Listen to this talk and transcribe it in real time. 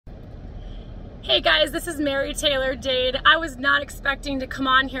Hey guys, this is Mary Taylor Dade. I was not expecting to come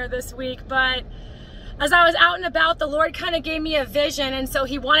on here this week, but as I was out and about, the Lord kind of gave me a vision, and so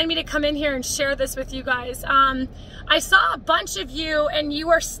He wanted me to come in here and share this with you guys. I saw a bunch of you, and you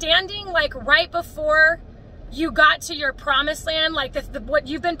were standing like right before you got to your promised land, like what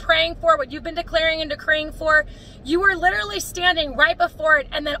you've been praying for, what you've been declaring and decreeing for. You were literally standing right before it,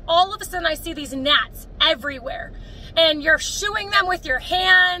 and then all of a sudden I see these gnats everywhere. And you're shooing them with your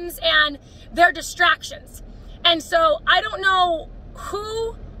hands, and they're distractions. And so I don't know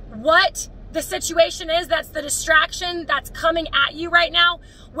what the situation is that's the distraction that's coming at you right now,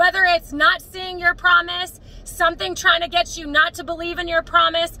 whether it's not seeing your promise, something trying to get you not to believe in your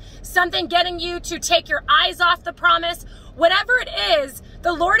promise, something getting you to take your eyes off the promise. Whatever it is,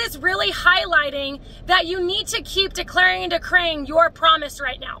 the Lord is really highlighting that you need to keep declaring and decreeing your promise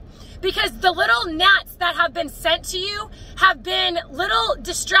right now. Because the little gnats that have been sent to you have been little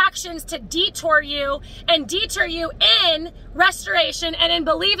distractions to detour you and deter you in restoration and in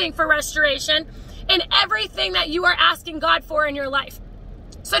believing for restoration in everything that you are asking God for in your life.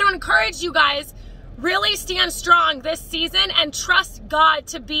 So I want to encourage you guys, really stand strong this season and trust God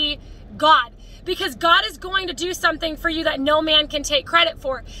to be God. Because God is going to do something for you that no man can take credit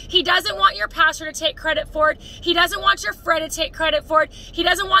for. He doesn't want your pastor to take credit for it. He doesn't want your friend to take credit for it. He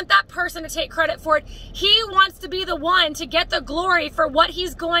doesn't want that person to take credit for it. He wants to be the one to get the glory for what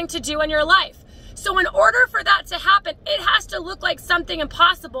He's going to do in your life. So in order for that to happen, it has to look like something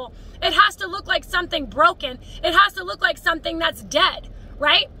impossible. It has to look like something broken. It has to look like something that's dead,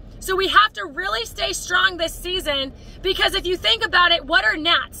 right? So we have to really stay strong this season, because if you think about it, what are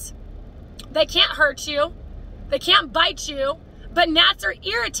gnats? They can't hurt you. They can't bite you. But gnats are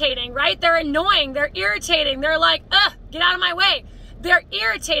irritating, right? They're annoying. They're irritating. They're like, ugh, get out of my way. They're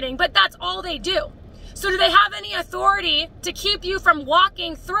irritating, but that's all they do. So do they have any authority to keep you from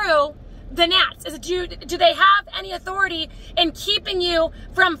walking through the gnats? Do they have any authority in keeping you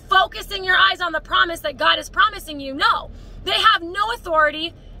from focusing your eyes on the promise that God is promising you? No. They have no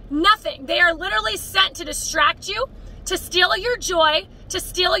authority, nothing. They are literally sent to distract you, to steal your joy, to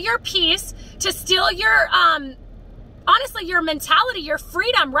steal your peace, to steal your, honestly, your mentality, your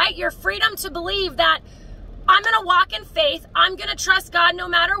freedom, right? Your freedom to believe that I'm going to walk in faith. I'm going to trust God no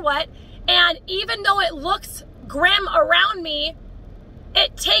matter what. And even though it looks grim around me,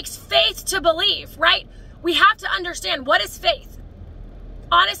 it takes faith to believe, right? We have to understand, what is faith?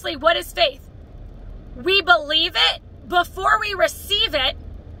 Honestly, what is faith? We believe it before we receive it,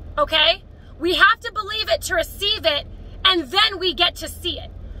 okay? We have to believe it to receive it, and then we get to see it.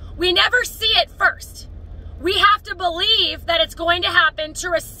 We never see it first. We have to believe that it's going to happen to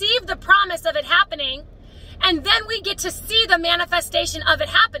receive the promise of it happening, and then we get to see the manifestation of it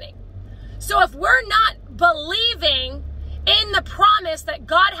happening. So if we're not believing in the promise that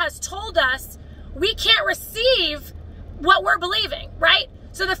God has told us, we can't receive what we're believing, right?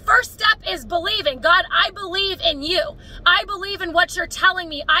 So the first step is believing. God, I believe in you. I believe in what you're telling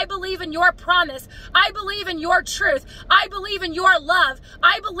me. I believe in your promise. I believe in your truth. I believe in your love.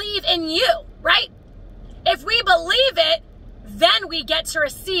 I believe in you, right? If we believe it, then we get to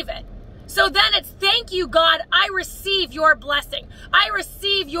receive it. So then it's, thank you, God. I receive your blessing. I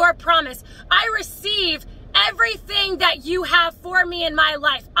receive your promise. I receive everything that you have for me in my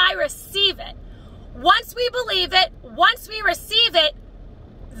life. I receive it. Once we believe it, once we receive it,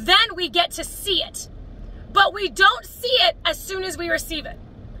 then we get to see it. But we don't see it as soon as we receive it.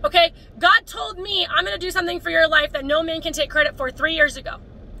 Okay? God told me, I'm going to do something for your life that no man can take credit for 3 years ago.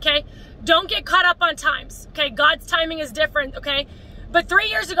 Okay? Don't get caught up on times. Okay? God's timing is different. Okay? But 3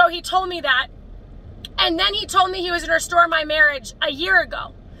 years ago, He told me that. And then He told me He was going to restore my marriage a year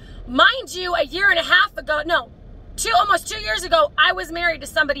ago. Mind you, a year and a half ago, almost 2 years ago, I was married to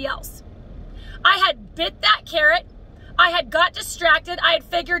somebody else. I had bit that carrot. I had got distracted. I had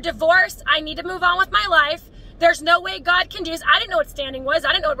figured divorce. I need to move on with my life. There's no way God can do this. I didn't know what standing was.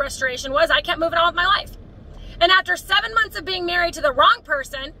 I didn't know what restoration was. I kept moving on with my life. And after 7 months of being married to the wrong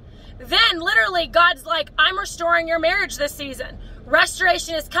person, then literally God's like, I'm restoring your marriage this season.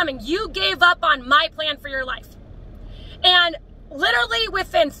 Restoration is coming. You gave up on my plan for your life. And literally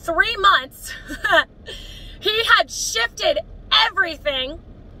within 3 months, He had shifted everything.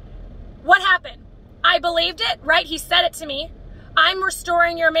 What happened? I believed it, right? He said it to me. I'm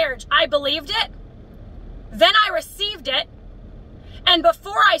restoring your marriage. I believed it. Then I received it. And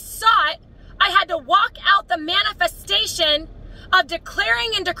before I saw it, I had to walk out the manifestation of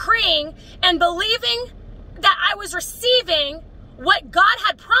declaring and decreeing and believing that I was receiving what God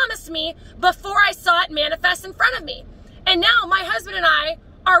had promised me before I saw it manifest in front of me. And now my husband and I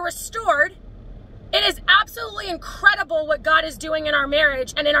are restored It is absolutely incredible what God is doing in our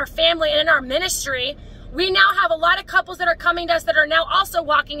marriage and in our family and in our ministry. We now have a lot of couples that are coming to us that are now also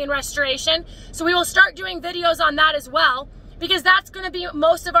walking in restoration. So we will start doing videos on that as well, because that's going to be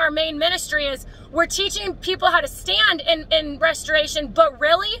most of our main ministry. Is we're teaching people how to stand in restoration, but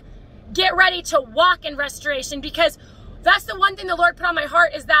really get ready to walk in restoration, because that's the one thing the Lord put on my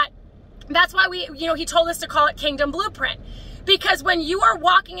heart, is that's why he told us to call it Kingdom Blueprint. Because when you are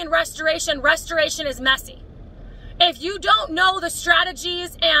walking in restoration, restoration is messy. If you don't know the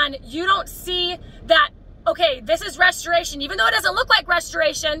strategies and you don't see that, okay, this is restoration, even though it doesn't look like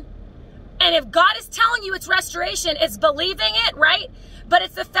restoration, and if God is telling you it's restoration, it's believing it, right? But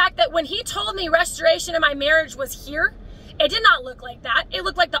it's the fact that when he told me restoration in my marriage was here, it did not look like that. It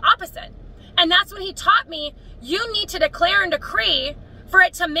looked like the opposite. And that's when he taught me, you need to declare and decree for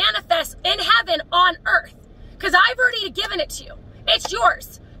it to manifest in heaven on earth. Because I've already given it to you. It's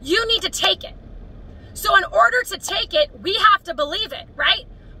yours. You need to take it. So in order to take it, we have to believe it, right?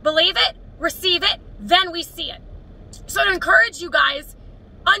 Believe it, receive it, then we see it. So to encourage you guys,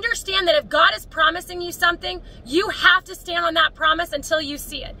 understand that if God is promising you something, you have to stand on that promise until you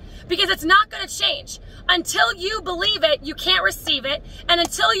see it. Because it's not going to change. Until you believe it, you can't receive it. And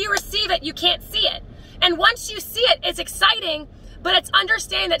until you receive it, you can't see it. And once you see it, it's exciting. But it's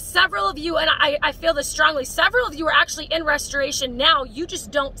understanding that several of you, and I feel this strongly, several of you are actually in restoration now. You just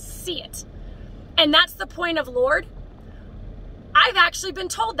don't see it. And that's the point of, Lord, I've actually been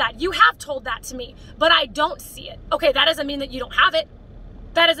told that. You have told that to me, but I don't see it. Okay, that doesn't mean that you don't have it.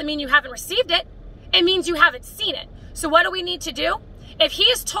 That doesn't mean you haven't received it. It means you haven't seen it. So what do we need to do? If he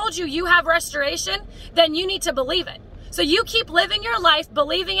has told you you have restoration, then you need to believe it. So you keep living your life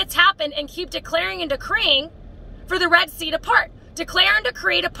believing it's happened, and keep declaring and decreeing for the Red Sea to part. Declare and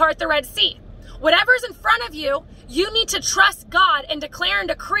decree to part the Red Sea. Whatever's in front of you, you need to trust God and declare and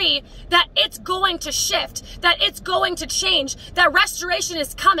decree that it's going to shift, that it's going to change, that restoration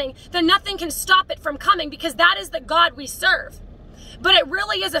is coming, that nothing can stop it from coming, because that is the God we serve. But it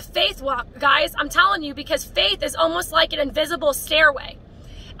really is a faith walk, guys. I'm telling you, because faith is almost like an invisible stairway.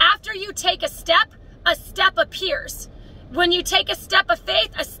 After you take a step appears. When you take a step of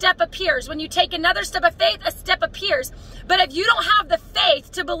faith, a step appears. When you take another step of faith, a step appears. But if you don't have the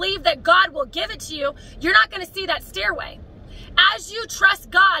faith to believe that God will give it to you, you're not going to see that stairway. As you trust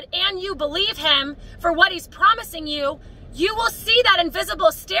God and you believe him for what he's promising you, you will see that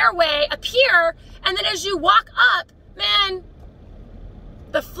invisible stairway appear. And then as you walk up, man,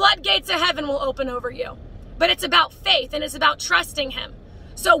 the floodgates of heaven will open over you. But it's about faith, and it's about trusting him.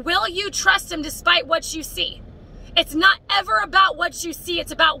 So will you trust him despite what you see? It's not ever about what you see.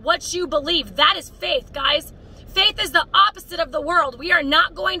 It's about what you believe. That is faith, guys. Faith is the opposite of the world. We are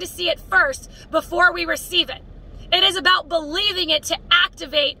not going to see it first before we receive it. It is about believing it to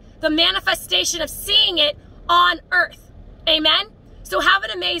activate the manifestation of seeing it on earth. Amen? So have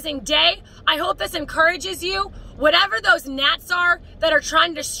an amazing day. I hope this encourages you. Whatever those gnats are that are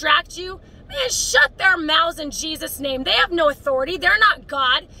trying to distract you, man, shut their mouths in Jesus' name. They have no authority. They're not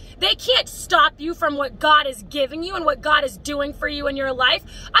God. They can't stop you from what God is giving you and what God is doing for you in your life.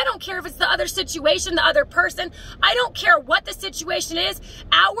 I don't care if it's the other situation, the other person. I don't care what the situation is.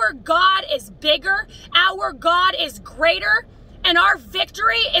 Our God is bigger. Our God is greater. And our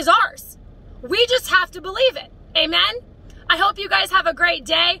victory is ours. We just have to believe it. Amen? I hope you guys have a great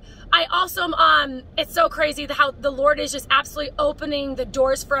day. I also, it's so crazy how the Lord is just absolutely opening the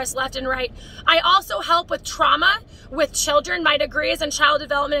doors for us left and right. I also help with trauma with children. My degree is in child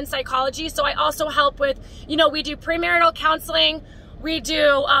development and psychology. So I also help with, we do premarital counseling. We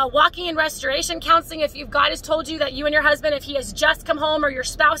do walking in restoration counseling. If God has told you that you and your husband, if he has just come home or your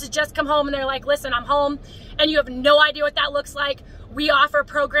spouse has just come home and they're like, listen, I'm home, and you have no idea what that looks like, we offer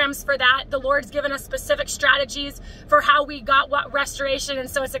programs for that. The Lord's given us specific strategies for how we got what restoration. And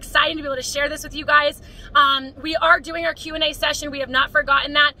so it's exciting to be able to share this with you guys. We are doing our Q&A session. We have not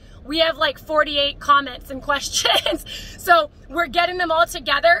forgotten that. We have like 48 comments and questions. So we're getting them all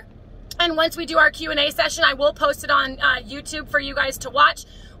together. And once we do our Q&A session, I will post it on YouTube for you guys to watch.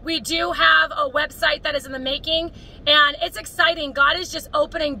 We do have a website that is in the making, and it's exciting. God is just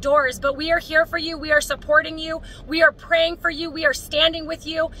opening doors, but we are here for you. We are supporting you. We are praying for you. We are standing with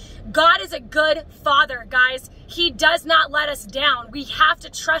you. God is a good father, guys. He does not let us down. We have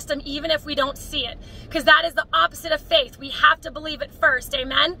to trust him even if we don't see it, because that is the opposite of faith. We have to believe it first.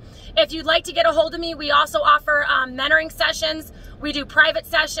 Amen. If you'd like to get a hold of me, we also offer mentoring sessions. We do private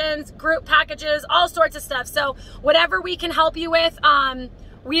sessions, group packages, all sorts of stuff. So whatever we can help you with,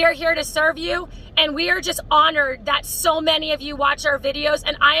 we are here to serve you, and we are just honored that so many of you watch our videos,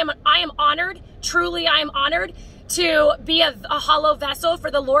 and I am honored, truly I am honored to be a hollow vessel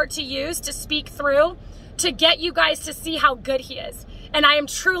for the Lord to use, to speak through, to get you guys to see how good he is. And I am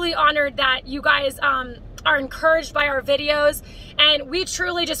truly honored that you guys are encouraged by our videos, and we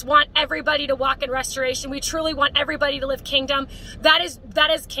truly just want everybody to walk in restoration. We truly want everybody to live kingdom. That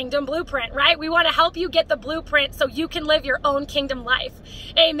is kingdom blueprint, right? We want to help you get the blueprint so you can live your own kingdom life.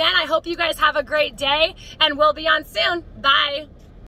 Amen. I hope you guys have a great day, and we'll be on soon. Bye.